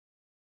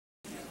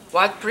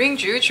What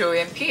brings you joy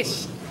and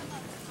peace?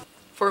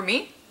 For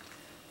me,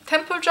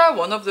 temples are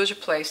one of those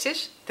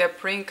places that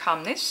bring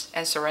calmness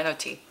and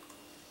serenity.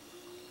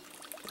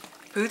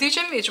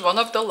 Buddhism is one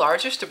of the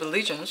largest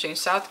religions in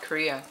South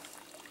Korea.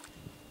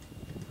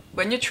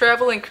 When you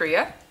travel in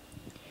Korea,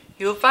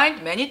 you'll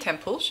find many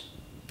temples,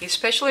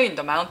 especially in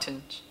the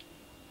mountains.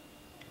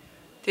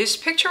 This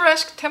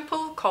picturesque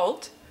temple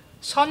called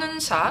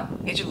Seonunsa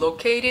is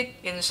located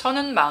in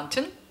Seonun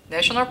Mountain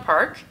National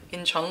Park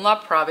in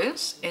Jeolla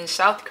Province in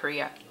South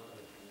Korea.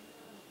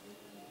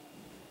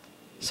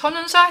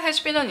 Seonunsa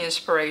has been an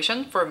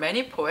inspiration for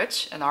many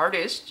poets and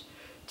artists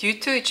due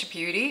to its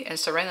beauty and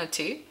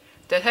serenity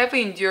that have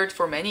endured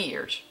for many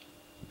years.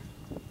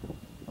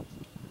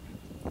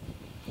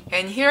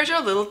 And here's a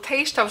little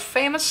taste of a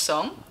famous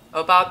song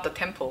about the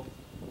temple.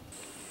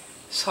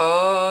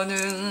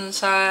 선운사에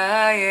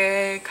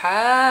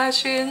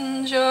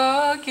가신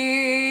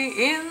적이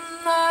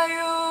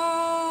있나요?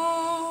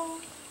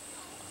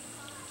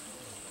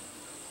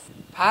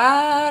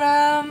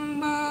 바람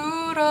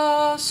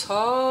불어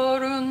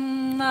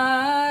서른날의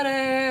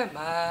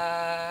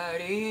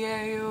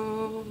말이에요.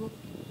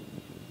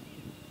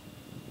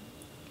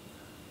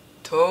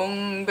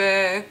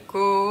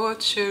 동백꽃을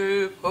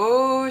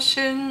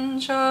보신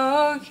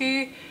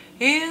적이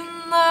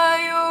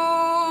있나요?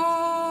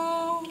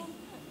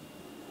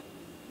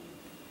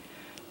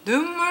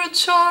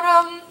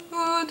 눈물처럼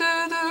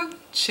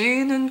우두둑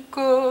지는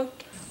꽃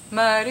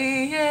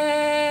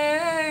말이에요.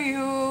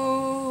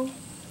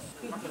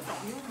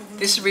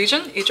 This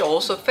region is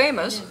also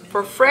famous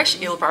for fresh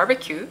eel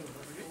barbecue,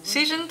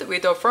 seasoned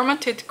with a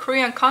fermented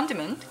Korean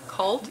condiment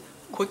called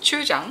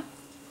gochujang,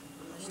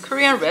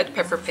 Korean red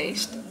pepper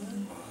paste.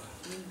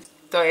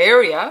 The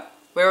area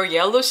where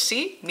Yellow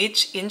Sea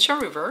meets Incheon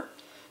River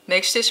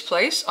makes this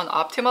place an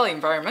optimal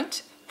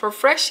environment for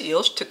fresh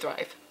eels to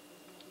thrive.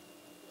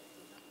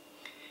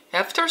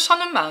 After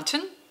Seonun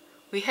Mountain,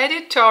 we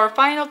headed to our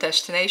final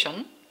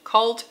destination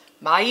called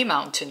Mai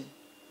Mountain.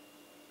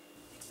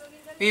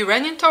 We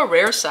ran into a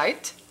rare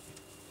sight.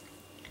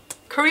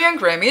 Korean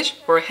Grammys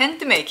were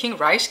hand-making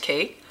rice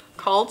cake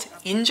called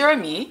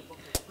injeolmi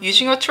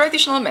using a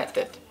traditional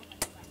method.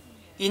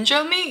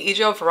 Injeolmi is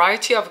a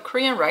variety of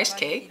Korean rice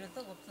cake.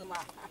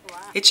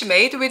 It's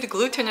made with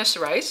glutinous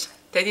rice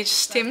that is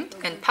steamed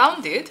and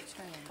pounded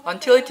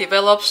until it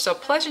develops a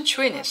pleasant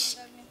chewiness.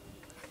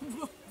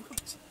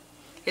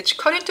 It's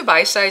cut into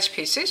bite-sized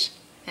pieces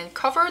and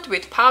covered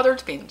with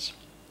powdered beans.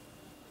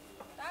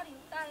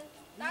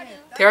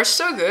 They are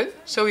so good,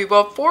 so we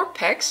bought 4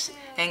 packs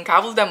and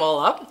gobbled them all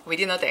up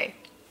within a day.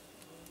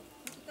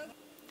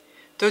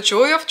 The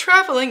joy of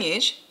traveling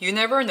is you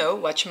never know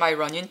what you might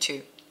run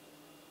into.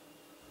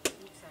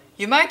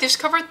 You might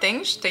discover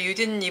things that you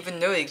didn't even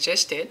know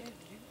existed,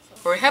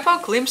 or have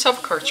a glimpse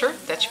of culture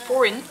that's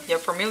foreign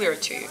yet familiar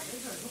to you.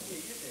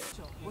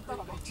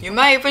 You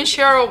might even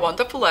share a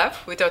wonderful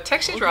laugh with a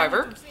taxi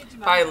driver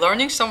by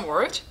learning some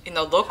words in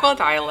a local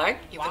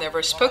dialect you've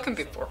never spoken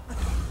before.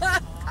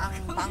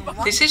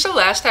 This is the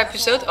last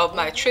episode of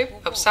my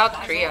trip of South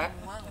Korea.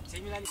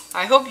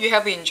 I hope you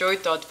have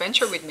enjoyed the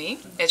adventure with me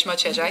as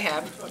much as I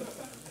have.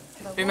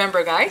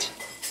 Remember guys,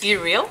 eat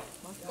real,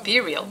 be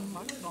real.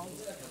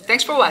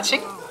 Thanks for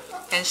watching,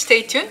 and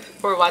stay tuned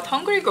for what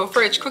Hungry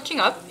Gopher is cooking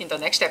up in the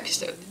next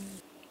episode.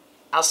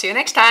 I'll see you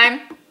next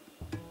time!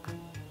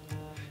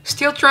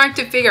 Still trying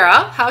to figure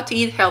out how to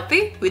eat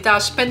healthy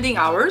without spending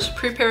hours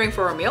preparing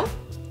for a meal?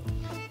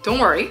 Don't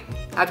worry,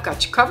 I've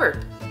got you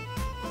covered.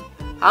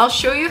 I'll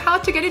show you how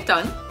to get it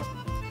done.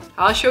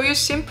 I'll show you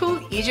simple,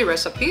 easy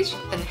recipes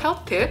and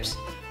health tips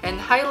and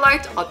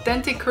highlight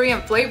authentic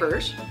Korean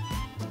flavors.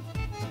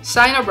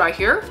 Sign up right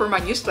here for my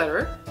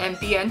newsletter and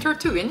be entered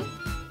to win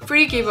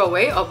free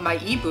giveaway of my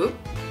ebook,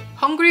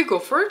 Hungry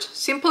Gopher's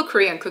Simple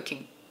Korean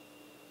Cooking.